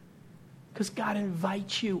 Because God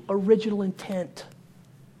invites you, original intent.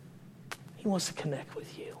 He wants to connect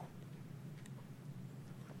with you.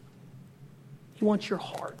 He wants your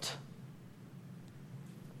heart.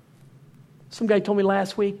 Some guy told me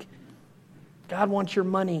last week, God wants your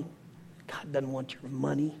money. God doesn't want your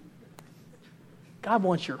money. God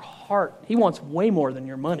wants your heart. He wants way more than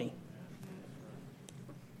your money.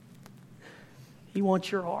 He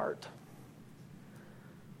wants your heart.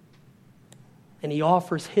 And he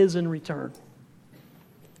offers his in return.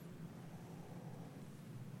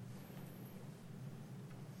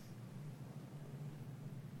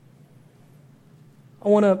 I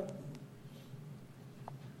want to,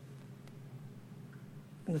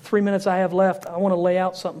 in the 3 minutes I have left, I want to lay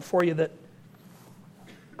out something for you that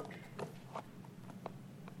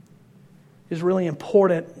is really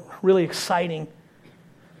important, really exciting.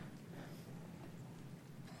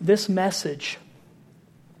 This message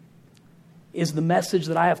is the message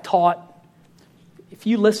that I have taught. If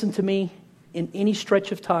you listen to me in any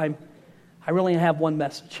stretch of time, I really have one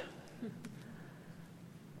message.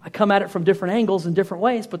 I come at it from different angles in different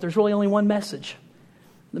ways, but there's really only one message.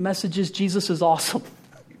 The message is Jesus is awesome.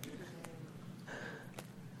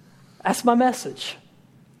 That's my message.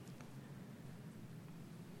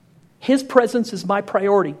 His presence is my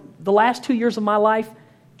priority. The last 2 years of my life,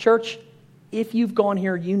 church, if you've gone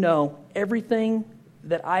here, you know everything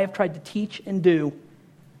that I have tried to teach and do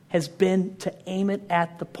has been to aim it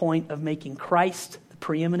at the point of making Christ the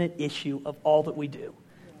preeminent issue of all that we do.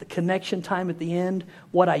 The connection time at the end,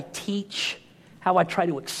 what I teach, how I try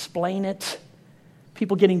to explain it,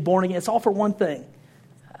 people getting born again. It's all for one thing.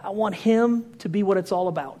 I want him to be what it's all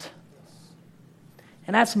about.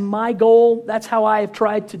 And that's my goal. That's how I have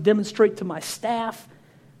tried to demonstrate to my staff.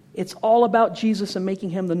 It's all about Jesus and making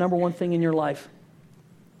him the number one thing in your life.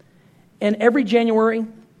 And every January,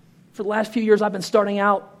 for the last few years, I've been starting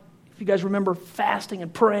out, if you guys remember, fasting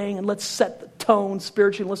and praying, and let's set the tone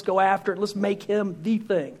spiritually, and let's go after it. Let's make him the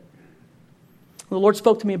thing. The Lord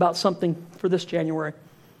spoke to me about something for this January.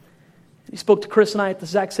 He spoke to Chris and I at the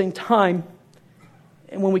exact same time.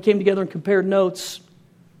 And when we came together and compared notes,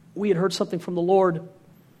 we had heard something from the Lord.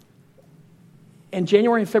 In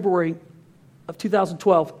January and February of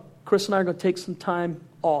 2012, Chris and I are going to take some time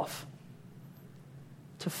off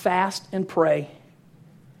to fast and pray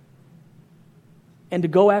and to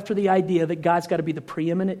go after the idea that God's got to be the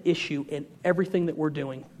preeminent issue in everything that we're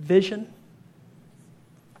doing. Vision,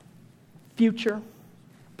 future,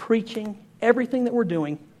 preaching, everything that we're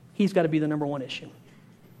doing, he's got to be the number one issue.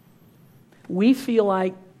 We feel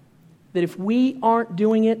like that if we aren't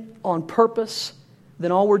doing it on purpose,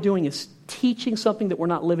 then all we're doing is teaching something that we're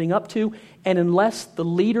not living up to. And unless the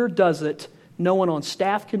leader does it, no one on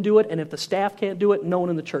staff can do it. And if the staff can't do it, no one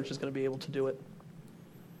in the church is going to be able to do it.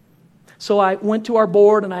 So I went to our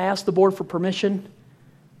board and I asked the board for permission.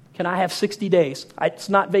 Can I have 60 days? It's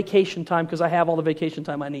not vacation time because I have all the vacation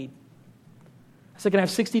time I need. I said, can I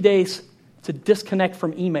have 60 days to disconnect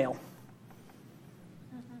from email?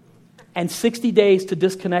 And 60 days to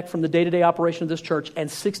disconnect from the day-to-day operation of this church,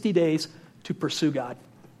 and 60 days to pursue God.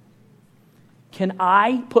 Can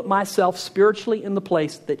I put myself spiritually in the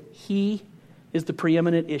place that he is the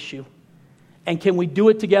preeminent issue? And can we do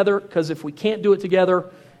it together? Because if we can't do it together,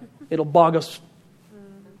 it'll bog us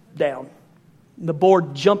down. And the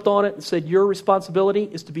board jumped on it and said, your responsibility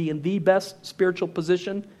is to be in the best spiritual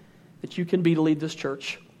position that you can be to lead this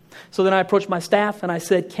church. So then I approached my staff and I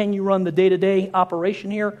said, can you run the day-to-day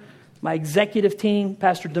operation here? My executive team,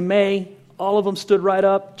 Pastor DeMay, all of them stood right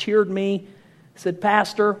up, cheered me, said,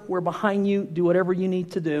 Pastor, we're behind you. Do whatever you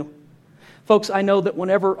need to do. Folks, I know that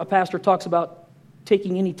whenever a pastor talks about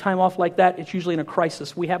taking any time off like that, it's usually in a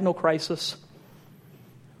crisis. We have no crisis.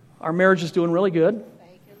 Our marriage is doing really good.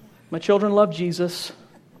 My children love Jesus.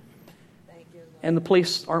 And the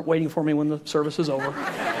police aren't waiting for me when the service is over.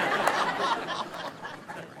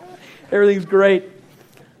 Everything's great.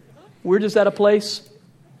 We're just at a place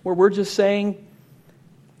where we're just saying,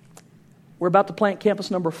 we're about to plant campus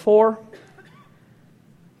number 4.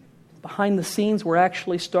 Behind the scenes, we're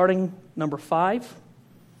actually starting number 5.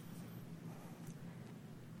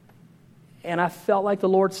 And I felt like the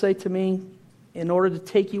Lord say to me, in order to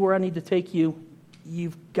take you where I need to take you,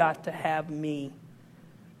 you've got to have me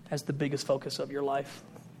as the biggest focus of your life.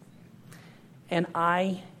 And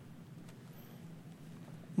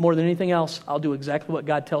more than anything else, I'll do exactly what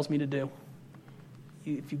God tells me to do.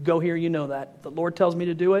 If you go here, you know that. If the Lord tells me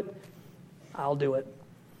to do it, I'll do it.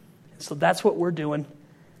 So that's what we're doing.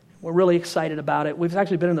 We're really excited about it. We've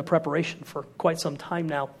actually been in the preparation for quite some time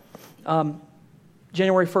now.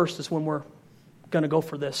 January 1st is when we're going to go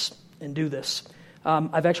for this and do this.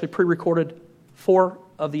 I've actually pre-recorded 4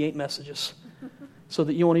 of the 8 messages so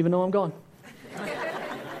that you won't even know I'm gone.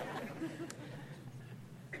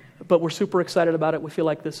 But we're super excited about it. We feel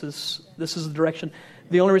like this is the direction.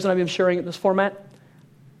 The only reason I've been sharing it in this format,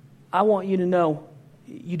 I want you to know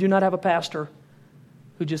you do not have a pastor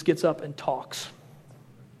who just gets up and talks.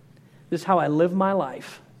 This is how I live my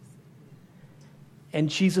life. And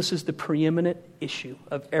Jesus is the preeminent issue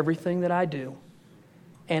of everything that I do.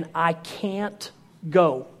 And I can't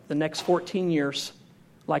go the next 14 years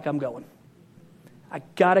like I'm going. I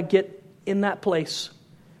got to get in that place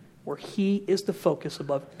where he is the focus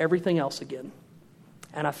above everything else again.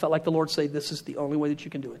 And I felt like the Lord say, this is the only way that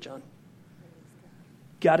you can do it, John.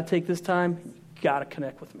 Got to take this time. Got to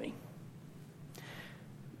connect with me.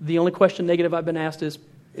 The only question negative I've been asked is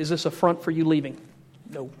this a front for you leaving?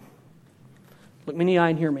 No. Look me in the eye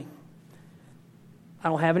and hear me. I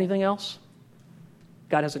don't have anything else.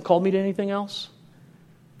 God hasn't called me to anything else.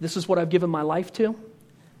 This is what I've given my life to.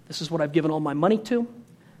 This is what I've given all my money to.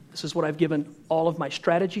 This is what I've given all of my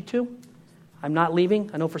strategy to. I'm not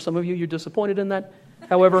leaving. I know for some of you, you're disappointed in that.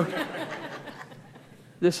 However,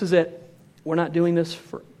 this is it. We're not doing this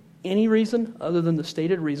for any reason other than the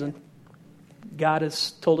stated reason. God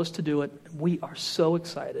has told us to do it. We are so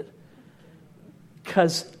excited.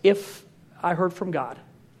 Because if I heard from God,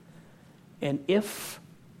 and if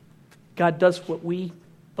God does what we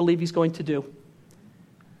believe he's going to do,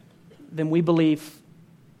 then we believe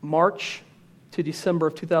March to December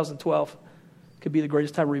of 2012 could be the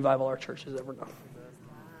greatest time of revival our church has ever known.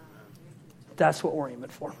 That's what we're aiming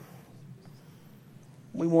for.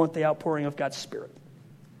 We want the outpouring of God's Spirit.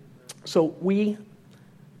 So the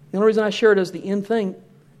only reason I share it as the end thing,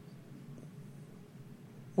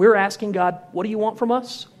 we're asking God, what do you want from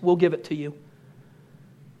us? We'll give it to you.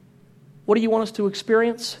 What do you want us to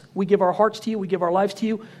experience? We give our hearts to you. We give our lives to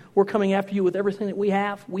you. We're coming after you with everything that we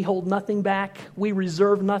have. We hold nothing back. We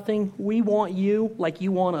reserve nothing. We want you like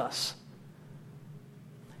you want us.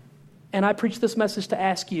 And I preach this message to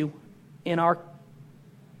ask you in our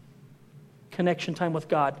connection time with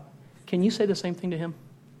God, can you say the same thing to him?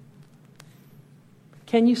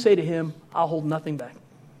 Can you say to him, I'll hold nothing back.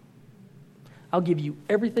 I'll give you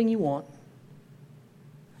everything you want.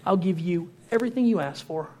 I'll give you everything you ask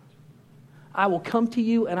for. I will come to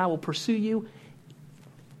you and I will pursue you.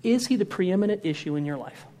 Is he the preeminent issue in your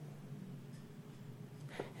life?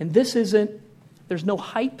 And there's no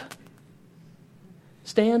hype.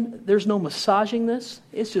 Stan, there's no massaging this.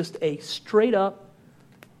 It's just a straight up,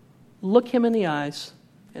 look him in the eyes,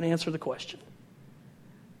 and answer the question.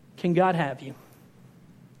 Can God have you?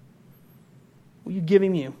 Will you give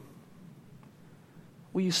Him you?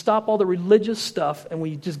 Will you stop all the religious stuff and will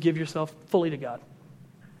you just give yourself fully to God?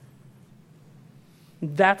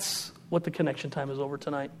 That's what the connection time is over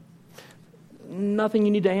tonight. Nothing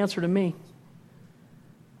you need to answer to me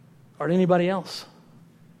or to anybody else.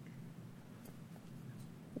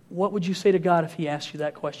 What would you say to God if He asked you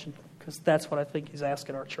that question? Because that's what I think He's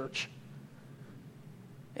asking our church.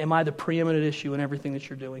 Am I the preeminent issue in everything that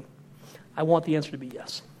you're doing? I want the answer to be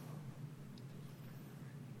yes.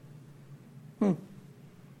 I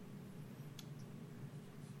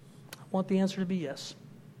want the answer to be yes.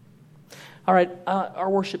 All right, our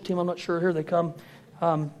worship team, I'm not sure. Here they come.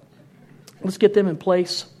 Let's get them in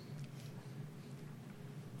place.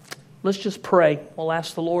 Let's just pray. We'll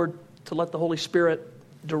ask the Lord to let the Holy Spirit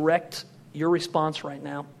direct your response right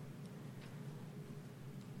now.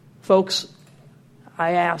 Folks,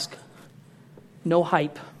 I ask, no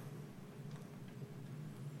hype,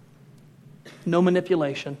 no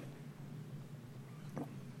manipulation,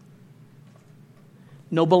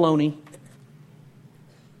 no baloney.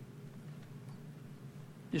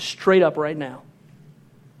 Just straight up right now.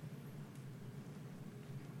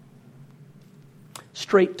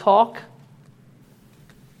 Straight talk.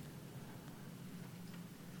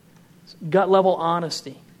 Gut level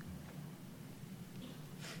honesty.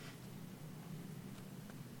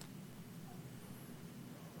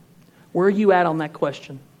 Where are you at on that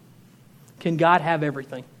question? Can God have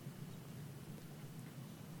everything?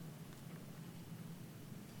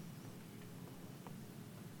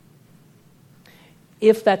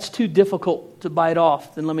 If that's too difficult to bite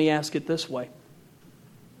off, then let me ask it this way.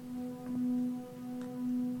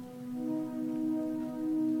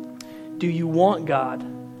 Do you want God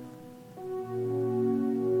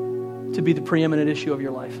to be the preeminent issue of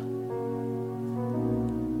your life?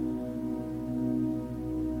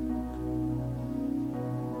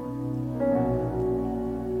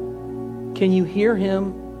 Can you hear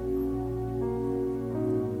Him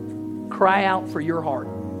cry out for your heart?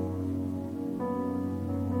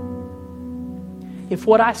 If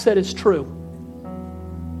what I said is true,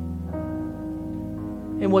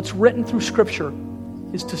 and what's written through Scripture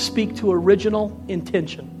is to speak to original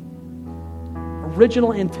intention,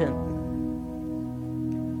 original intent,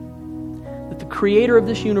 that the Creator of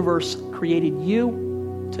this universe created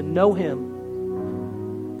you to know Him.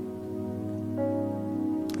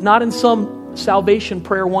 Not in some salvation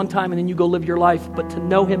prayer one time and then you go live your life, but to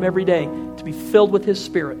know Him every day, to be filled with His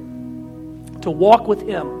Spirit, to walk with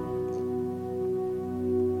Him.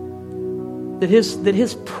 That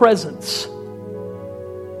His presence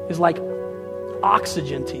is like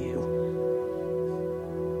oxygen to you.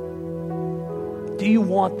 Do you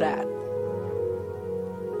want that?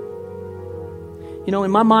 You know,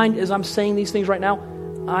 in my mind, as I'm saying these things right now,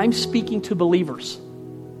 I'm speaking to believers.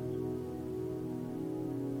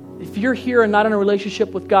 If you're here and not in a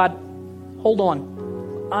relationship with God, hold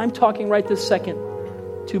on. I'm talking right this second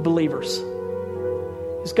to believers.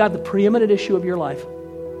 Is God the preeminent issue of your life?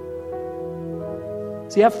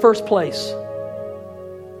 Does He have first place?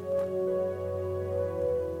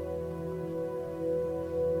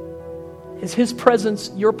 Is His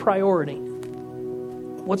presence your priority?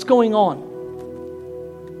 What's going on?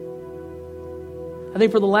 I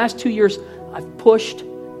think for the last 2 years, I've pushed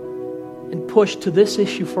and pushed to this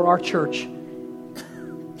issue for our church.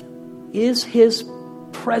 Is His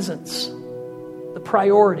presence the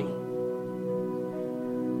priority?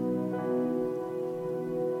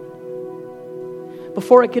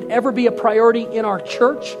 Before it could ever be a priority in our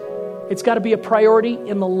church, it's got to be a priority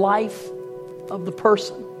in the life of the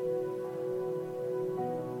person.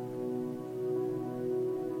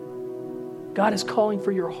 God is calling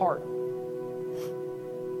for your heart.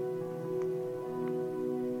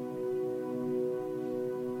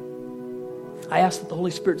 I ask that the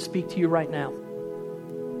Holy Spirit speak to you right now.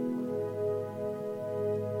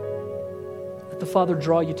 Let the Father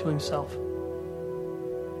draw you to Himself.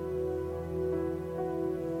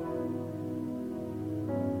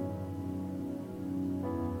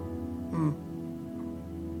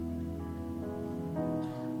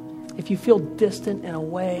 If you feel distant and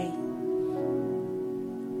away,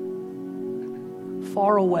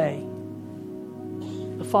 far away,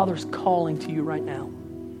 the Father's calling to you right now.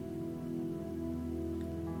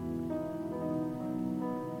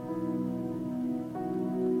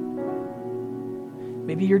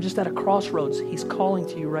 Maybe you're just at a crossroads. He's calling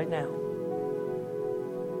to you right now.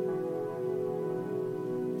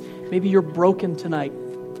 Maybe you're broken tonight.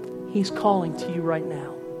 He's calling to you right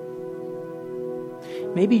now.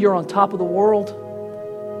 Maybe you're on top of the world.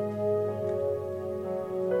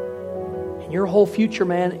 Your whole future,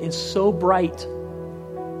 man, is so bright.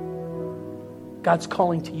 God's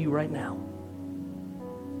calling to you right now.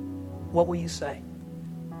 What will you say?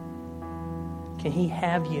 Can He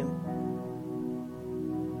have you?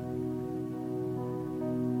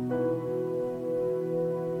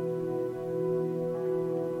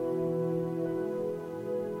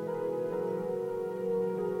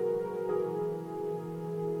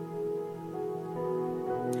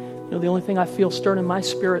 You know, the only thing I feel stirred in my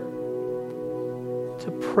spirit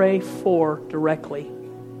to pray for directly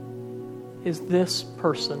is this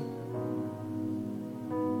person.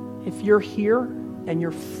 If you're here and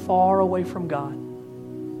you're far away from God,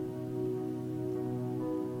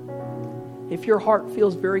 if your heart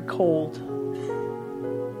feels very cold,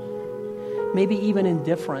 maybe even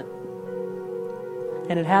indifferent,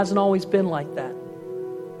 and it hasn't always been like that,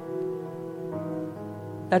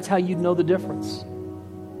 that's how you'd know the difference.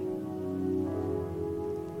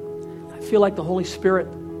 I feel like the Holy Spirit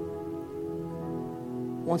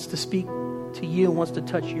wants to speak to you, wants to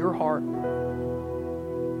touch your heart.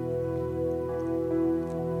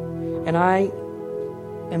 And I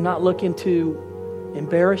am not looking to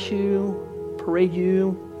embarrass you, parade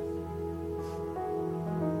you,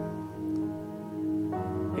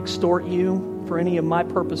 extort you for any of my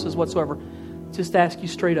purposes whatsoever. Just ask you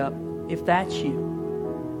straight up, if that's you,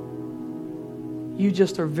 you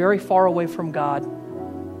just are very far away from God.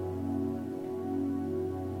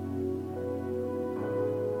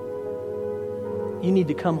 You need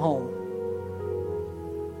to come home.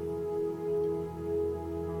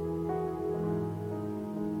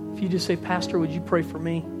 If you just say, Pastor, would you pray for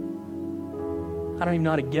me? I don't even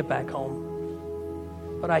know how to get back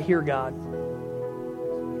home, but I hear God.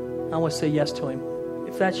 I want to say yes to Him.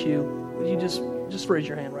 If that's you, would you just raise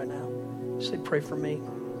your hand right now? Just say, pray for me.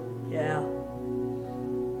 Yeah.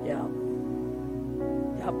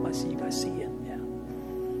 Yep, I see you guys. See you.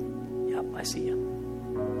 Yeah. Yep, I see you.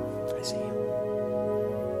 I see you.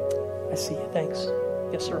 I see you. Thanks.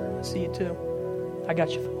 Yes, sir. I see you too. I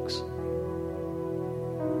got you, folks.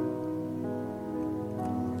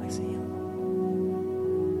 I see you.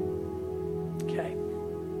 Okay.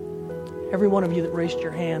 Every one of you that raised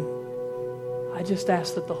your hand, I just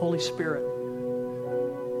ask that the Holy Spirit,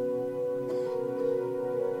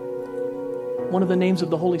 one of the names of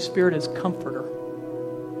the Holy Spirit is Comforter.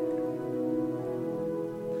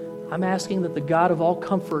 I'm asking that the God of all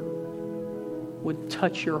comfort would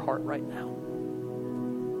touch your heart right now.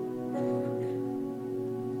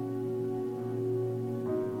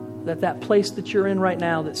 That place that you're in right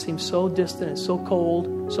now that seems so distant and so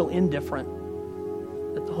cold, so indifferent,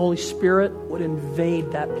 that the Holy Spirit would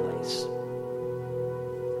invade that place.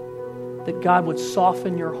 That God would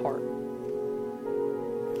soften your heart.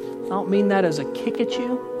 I don't mean that as a kick at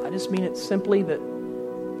you. I just mean it simply that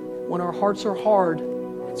when our hearts are hard,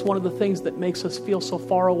 it's one of the things that makes us feel so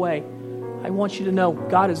far away. I want you to know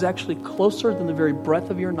God is actually closer than the very breath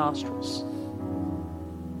of your nostrils.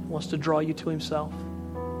 He wants to draw you to Himself.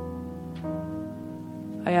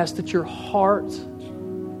 I ask that your heart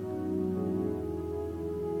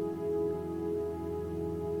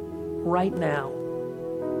right now,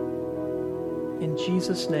 in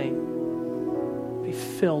Jesus' name, be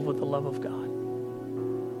filled with the love of God.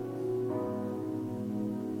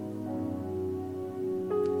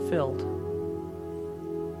 Filled.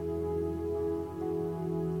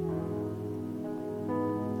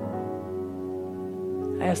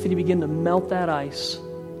 I ask that He begin to melt that ice,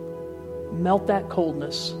 melt that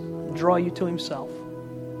coldness, and draw you to Himself.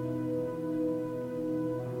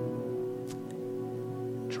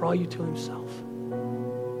 Draw you to Himself.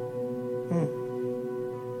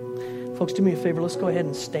 Folks, do me a favor. Let's go ahead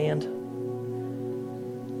and stand.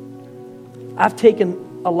 I've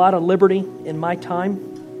taken a lot of liberty in my time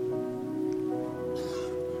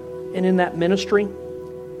and in that ministry.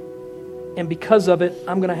 And because of it,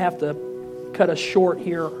 I'm going to have to cut us short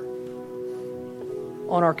here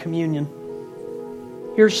on our communion.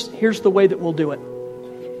 Here's the way that we'll do it.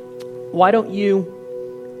 Why don't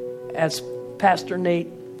you, as Pastor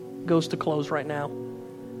Nate goes to close right now,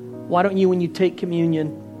 why don't you, when you take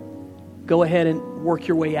communion, go ahead and work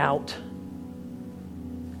your way out.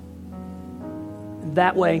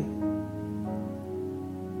 That way,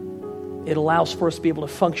 it allows for us to be able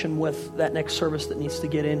to function with that next service that needs to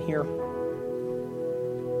get in here.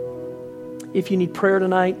 If you need prayer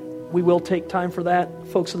tonight, we will take time for that.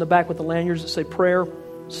 Folks in the back with the lanyards that say prayer,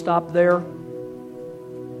 stop there.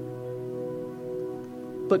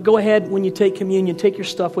 But go ahead when you take communion, take your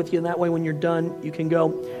stuff with you, and that way when you're done, you can go.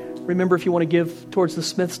 Remember, if you want to give towards the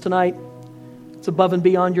Smiths tonight, it's above and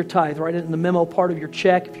beyond your tithe. Write it in the memo part of your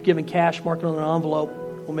check. If you're giving cash, mark it on an envelope.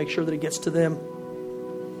 We'll make sure that it gets to them.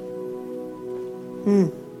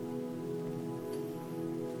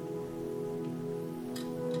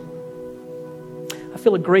 I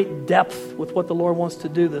feel a great depth with what the Lord wants to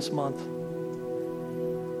do this month.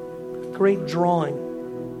 Great drawing.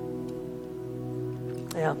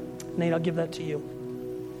 Yeah, Nate, I'll give that to you.